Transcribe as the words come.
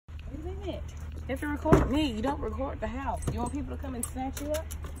it. You have to record me. You don't record the house. You want people to come and snatch you up?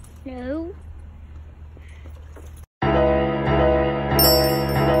 No.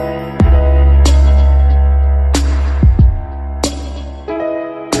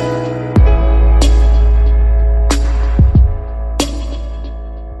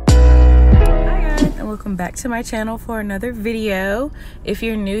 Welcome back to my channel for another video. If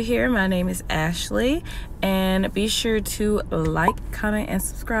you're new here, my name is Ashley, and be sure to like, comment, and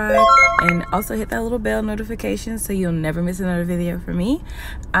subscribe, and also hit that little bell notification so you'll never miss another video from me.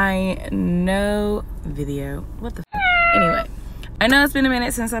 Anyway, I know it's been a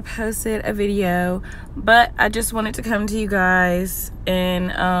minute since I posted a video, but I just wanted to come to you guys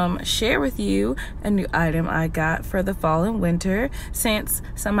and share with you a new item I got for the fall and winter, since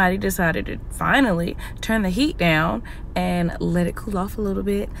somebody decided to finally turn the heat down and let it cool off a little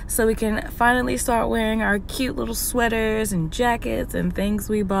bit so we can finally start wearing our cute little sweaters and jackets and things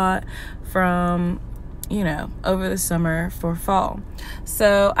we bought from, you know, over the summer for fall.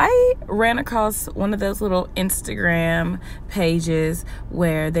 So I ran across one of those little Instagram pages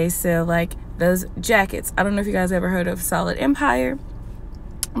where they sell like those jackets. I don't know if you guys ever heard of Solid Empire,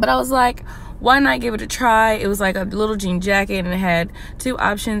 but I was like, why not give it a try? It was like a little jean jacket and it had two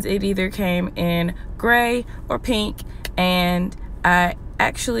options. It either came in gray or pink, and I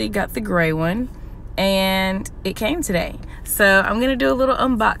actually got the gray one and it came today. So I'm gonna do a little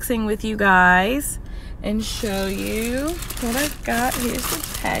unboxing with you guys and show you what I got. Here's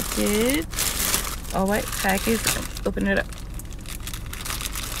the package. All white package. Open it up.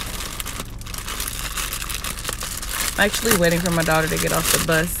 I'm actually waiting for my daughter to get off the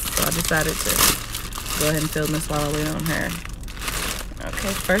bus, so I decided to go ahead and film this while I wait on her. Okay,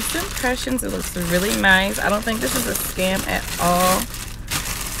 first impressions, it looks really nice. I don't think this is a scam at all.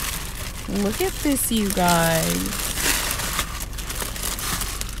 Look at this, you guys.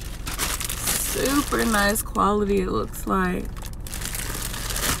 Super nice quality, it looks like.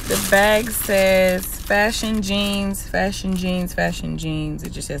 The bag says fashion jeans, fashion jeans, fashion jeans.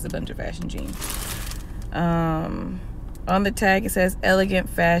 It just has a bunch of fashion jeans. On the tag it says elegant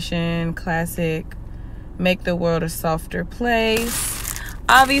fashion, classic, make the world a softer place.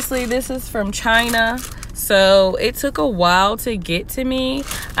 Obviously this is from China, so it took a while to get to me.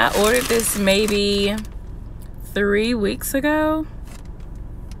 I ordered this maybe 3 weeks ago.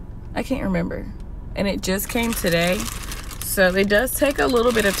 I can't remember, and it just came today, so it does take a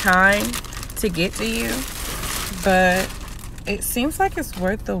little bit of time to get to you, but it seems like it's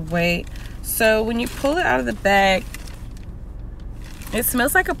worth the wait. So when you pull it out of the bag, it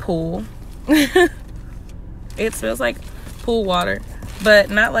smells like a pool. It smells like pool water, but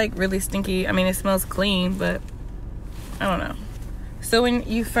not like really stinky. I mean, it smells clean, but I don't know. So when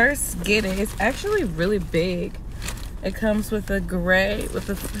you first get it, it's actually really big. It comes with a gray, with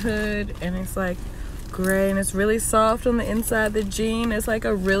a hood, and it's like gray, and it's really soft on the inside. The jean is like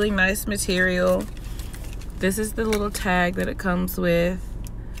a really nice material. This is the little tag that it comes with,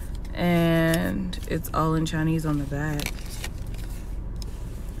 and it's all in Chinese on the back.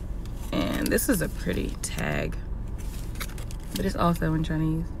 And this is a pretty tag, but it's also in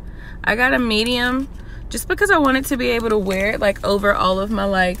Chinese. I got a medium just because I wanted to be able to wear it like over all of my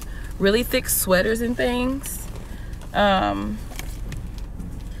like really thick sweaters and things.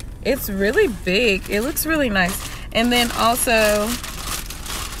 It's really big. It looks really nice. And then also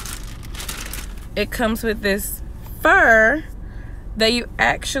it comes with this fur that you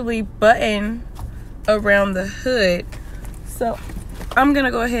actually button around the hood. So I'm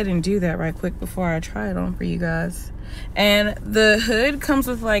gonna go ahead and do that right quick before I try it on for you guys. And the hood comes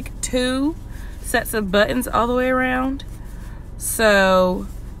with like 2 sets of buttons all the way around, so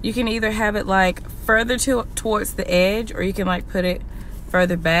you can either have it like further towards the edge, or you can like put it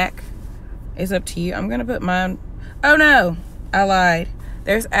further back. It's up to you. I'm gonna put mine. Oh no, I lied.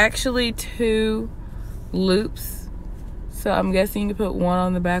 There's actually 2 loops, so I'm guessing you put one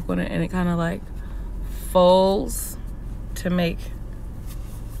on the back one, and it kind of like folds to make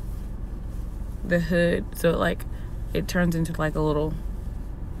the hood, so it turns into like a little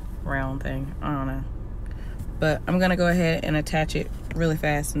round thing. I don't know, but I'm gonna go ahead and attach it really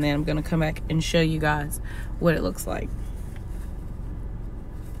fast, and then I'm gonna come back and show you guys what it looks like.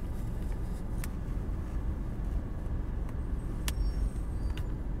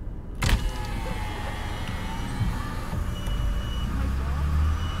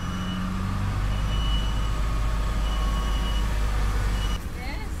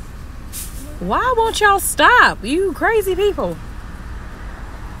 Why won't y'all stop? You crazy people.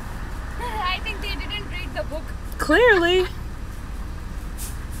 I think they didn't read the book. Clearly.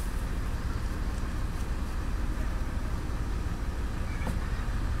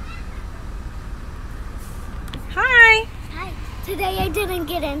 Today I didn't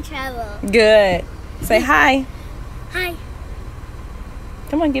get in trouble. Good. Say hi. Hi.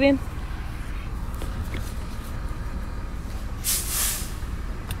 Come on, get in.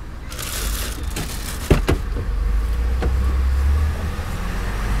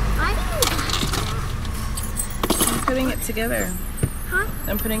 Why do you got that? I'm putting it together. Huh?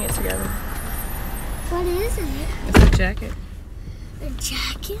 I'm putting it together. What is it? It's a jacket. A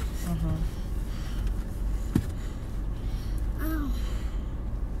jacket? Uh-huh. Oh.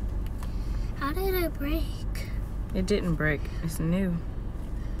 How did it break? It didn't break. It's new.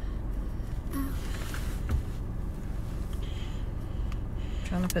 Oh.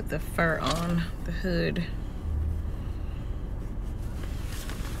 Trying to put the fur on the hood.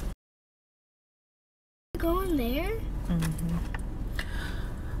 Going there?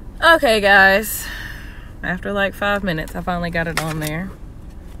 Okay, guys. After like 5 minutes, I finally got it on there.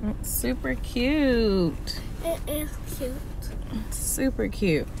 It's super cute. It is cute. It's super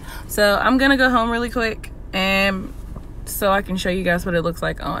cute. So I'm gonna go home really quick, and so I can show you guys what it looks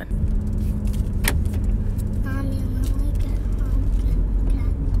like on. Mommy, when we get home,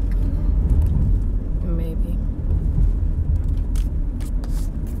 can Maybe.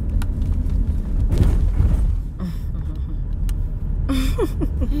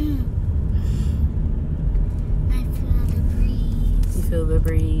 I feel the breeze. You feel the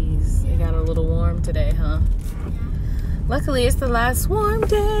breeze. It got a little warm today, huh? Yeah. Luckily, it's the last warm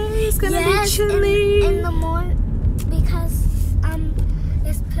day. It's gonna be Yes, chilly. in the morning, because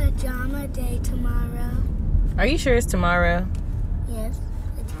it's pajama day tomorrow. Are you sure it's tomorrow? Yes,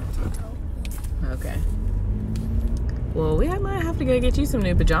 the teacher told me. Okay. Well, we might have to go get you some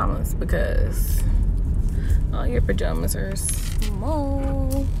new pajamas because all your pajamas are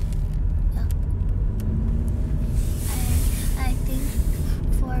small. I think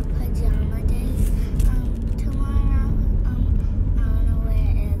for pajama day tomorrow, I wanna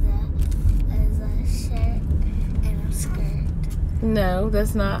wear is a shirt and a skirt. No,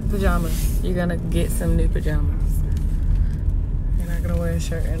 that's not pajamas. You're gonna get some new pajamas. You're not gonna wear a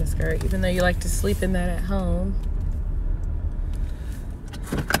shirt and a skirt, even though you like to sleep in that at home.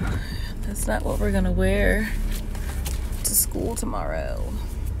 That's not what we're gonna wear to school tomorrow.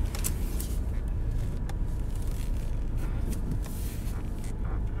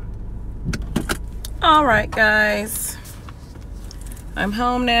 All right, guys. I'm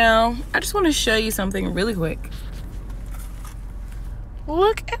home now. I just want to show you something really quick.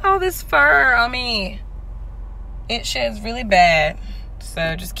 Look at all this fur on me. It sheds really bad.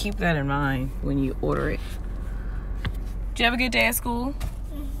 So just keep that in mind when you order it. Did you have a good day at school?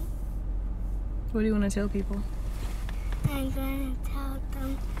 Mm-hmm. What do you want to tell people? I'm gonna tell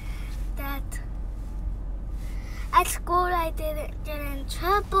them that at school I didn't get in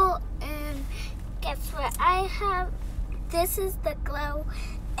trouble, and guess what I have? This is the glow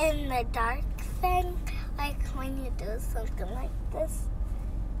in the dark thing, like when you do something like this.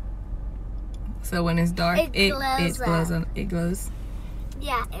 So when it's dark, It glows up. It glows.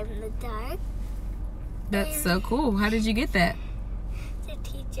 Yeah, in the dark. That's so cool. How did you get that? The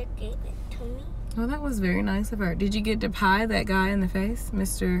teacher gave it to me. Well, that was very nice of her. Did you get to pie that guy in the face,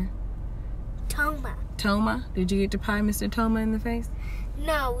 Mr. Toma. Toma? Did you get to pie Mr. Toma in the face?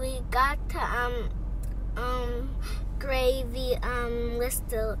 No, we got to gravy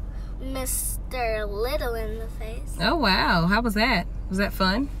Mr. Little in the face. Oh, wow. How was that? Was that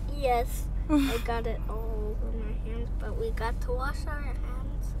fun? Yes, I got it all over my hands, but we got to wash our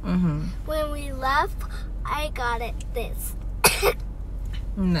hands. Mm-hmm. When we left, I got it this.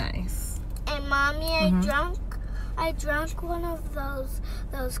 Nice. And Mommy, I drank one of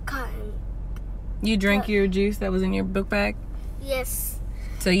those cotton. You drank your juice that was in your book bag? Yes.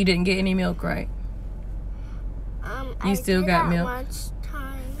 So you didn't get any milk, right? You still got milk?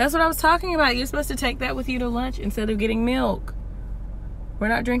 Lunchtime. That's what I was talking about. You're supposed to take that with you to lunch instead of getting milk. We're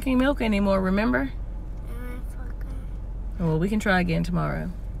not drinking milk anymore, remember? And I forgot. Well, we can try again tomorrow.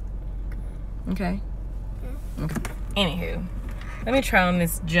 Okay? Okay. Anywho, let me try on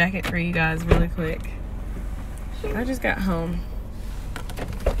this jacket for you guys really quick. I just got home.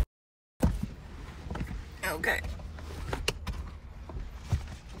 Okay.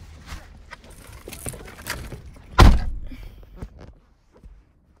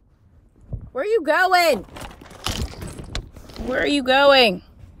 Where are you going? Where are you going?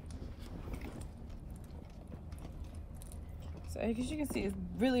 So as you can see, it's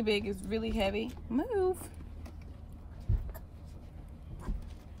really big, it's really heavy. Move.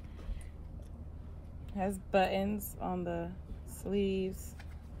 Has buttons on the sleeves.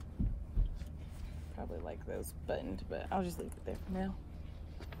 Probably like those buttoned, but I'll just leave it there for now.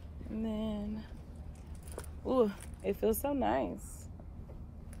 And then, ooh, It feels so nice.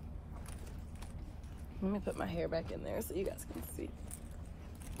 Let me put my hair back in there so you guys can see.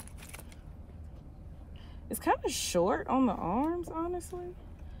 It's kind of short on the arms, honestly.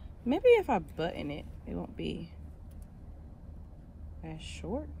 Maybe if I button it, it won't be as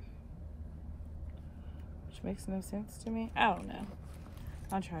short. Which makes no sense to me. I don't know.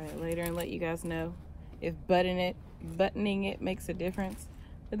 I'll try it later and let you guys know if buttoning it makes a difference.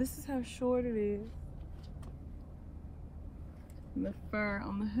 But this is how short it is. And the fur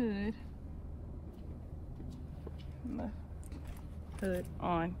on the hood. And the hood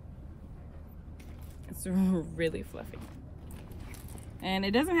on. It's really fluffy. And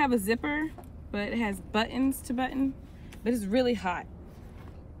it doesn't have a zipper, but it has buttons to button. But it's really hot.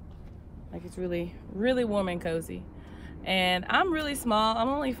 Like, it's really, really warm and cozy. And I'm really small. I'm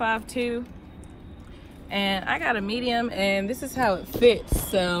only 5'2". And I got a medium, and this is how it fits.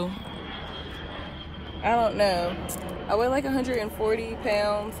 So, I don't know. I weigh like 140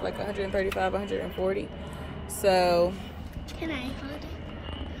 pounds, like 135, 140. So, can I hold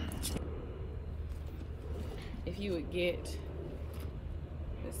it? If you would get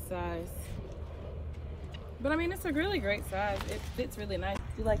this size. But I mean, it's a really great size. It fits really nice.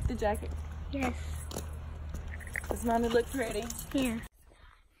 You like the jacket? Yes. Does mine look pretty? Here.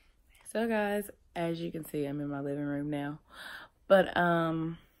 So guys, as you can see, I'm in my living room now. But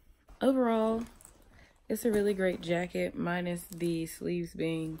overall, it's a really great jacket, minus the sleeves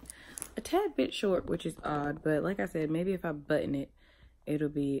being a tad bit short, which is odd. But like I said, maybe if I button it, it'll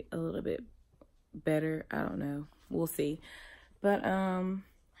be a little bit better. I don't know. We'll see. But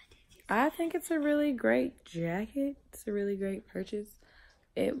I think it's a really great jacket. It's a really great purchase.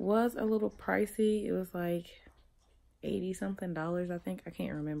 It was a little pricey. It was like $80 something, I think. I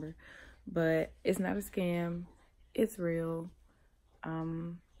can't remember. But it's not a scam. It's real.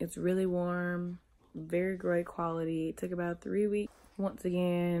 It's really warm. Very great quality. It took about 3 weeks. Once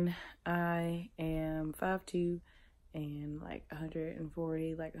again, I am 5'2" and like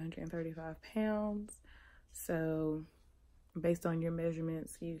 140, like 135 pounds. So based on your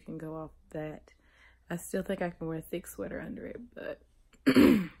measurements, you can go off that. I still think I can wear a thick sweater under it, but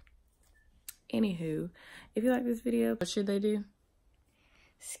anywho, if you like this video, what should they do?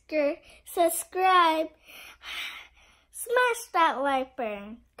 Subscribe, smash that like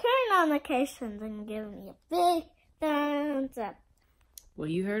button, turn on notifications, and give me a big thumbs up. Well,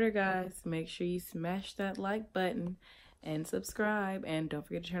 you heard her, guys. Make sure you smash that like button and subscribe, and don't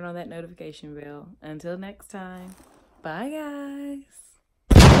forget to turn on that notification bell. Until next time, bye guys.